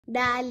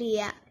Dahlia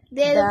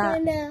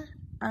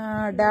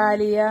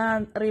dahlia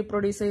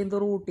reproduce ചെയ്യുന്നത്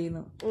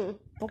റൂട്ടീന്ന്.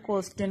 ഇപ്പൊ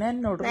question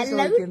എന്നോട്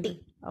ചോദിക്കുന്നത്.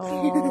 ഓ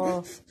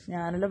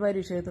ഞാനല്ല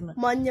പരീക്ഷ എഴുതുന്നു.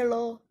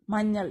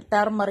 മഞ്ഞൾ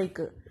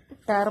ടർമറിക്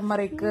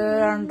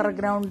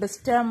അണ്ടർഗ്രൗണ്ട്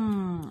സ്റ്റെം.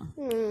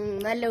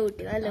 നല്ല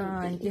കുട്ടി.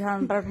 എനിക്ക്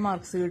 100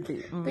 മാർക്സ് കിട്ടി.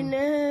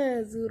 പിന്നെ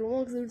 0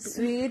 മാർക്സ് കിട്ടി.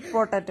 Sweet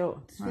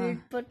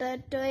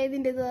potato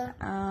ഏതിന്റെതാ?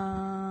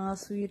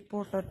 സ്വീറ്റ്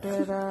പൊട്ടാറ്റോ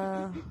ഏതാ?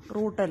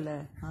 റൂട്ടല്ലേ?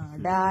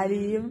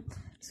 ഡാലിയും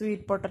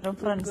sweet potato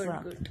friends.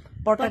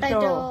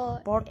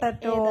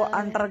 Potato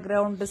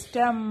underground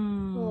stem.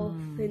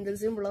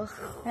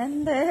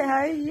 എന്തേ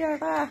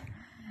അയ്യടാ.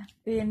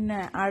 പിന്നെ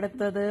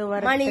അടുത്തത്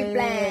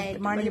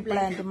മണി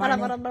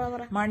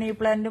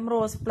പ്ലാന്റും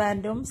റോസ്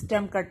പ്ലാന്റും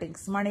സ്റ്റെം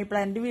കട്ടിങ്സ്. മണി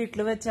പ്ലാന്റ്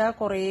വീട്ടിൽ വെച്ചാ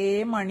കൊറേ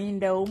മണി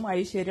ഉണ്ടാവും,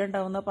 ഐശ്വര്യം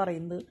ഉണ്ടാവും എന്നാ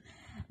പറയുന്നത്.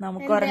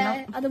 നമുക്ക് ഒരെണ്ണം.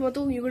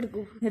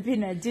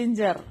 പിന്നെ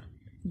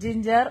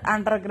ginger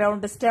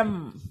underground stem.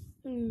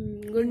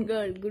 Good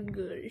girl.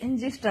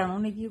 എനിക്ക് ഇഷ്ടമാണോ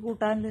എനിക്ക്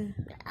കൂട്ടാണ്ട്?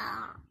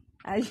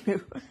 അയ്യോ.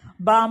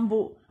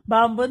 ബാമ്പു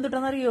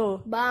എന്തിട്ടെന്നറിയോ?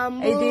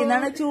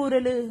 ഇതിന്നാണ്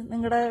ചൂരല്.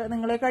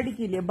 നിങ്ങളെ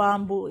കടിക്കില്ലേ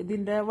ബാമ്പു?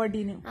 ഇതിന്റെ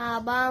വടീന്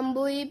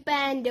ബാമ്പു ഈ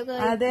പാന്റ്.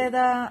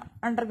 അതേതാ?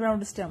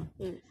 Underground stem.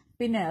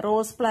 പിന്നെ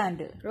rose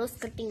plant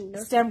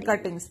stem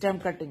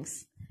cuttings.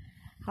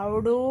 How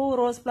do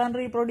rose plant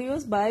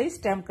reproduce? By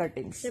stem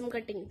cuttings.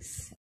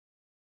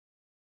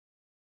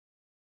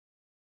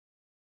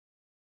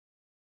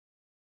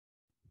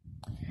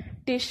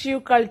 Tissue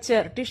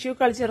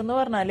culture എന്ന്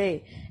പറഞ്ഞാലേ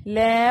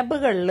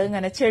ലാബുകളിൽ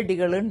ഇങ്ങനെ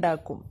ചെടികൾ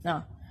ഉണ്ടാക്കും.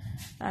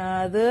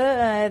 അത്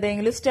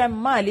ഏതെങ്കിലും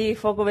സ്റ്റെമ്മോ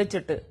ലീഫൊക്കെ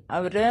വെച്ചിട്ട്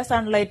അവര്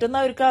സൺലൈറ്റ് ഒന്നും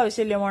അവർക്ക്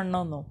ആവശ്യമില്ല,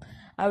 മണ്ണൊന്നും.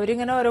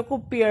 അവരിങ്ങനെ ഓരോ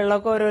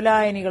കുപ്പികളിലൊക്കെ ഓരോ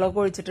ലായനികളൊക്കെ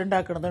ഒഴിച്ചിട്ട്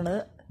ഉണ്ടാക്കണതാണ്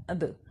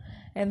അത്.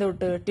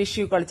 എന്തൊട്ട്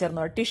ടിഷ്യൂ കൾച്ചർ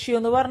എന്ന് പറയും. ടിഷ്യൂ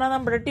എന്ന് പറഞ്ഞാൽ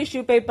നമ്മുടെ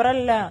ടിഷ്യൂ പേപ്പർ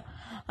അല്ല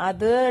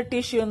അത്.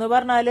 ടിഷ്യൂ എന്ന്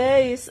പറഞ്ഞാല്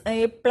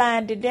ഈ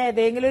പ്ലാന്റിന്റെ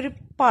ഏതെങ്കിലും ഒരു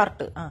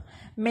പാർട്ട്.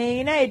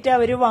 മെയിനായിട്ട്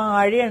അവര്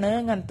വാഴയാണ്,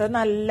 ഇങ്ങനത്തെ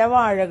നല്ല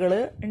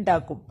വാഴകള്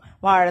ഉണ്ടാക്കും,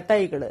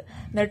 വാഴത്തൈകള്.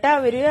 എന്നിട്ട്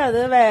അവര്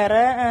അത്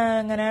വേറെ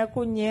ഇങ്ങനെ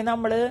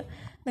നമ്മള്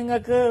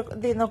നിങ്ങൾക്ക്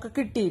ഇതിൽ നിന്നൊക്കെ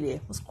കിട്ടിയില്ലേ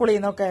സ്കൂളിൽ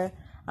നിന്നൊക്കെ?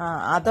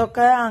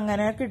 അതൊക്കെ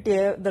അങ്ങനെ കിട്ടിയ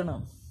ഇതാണ്.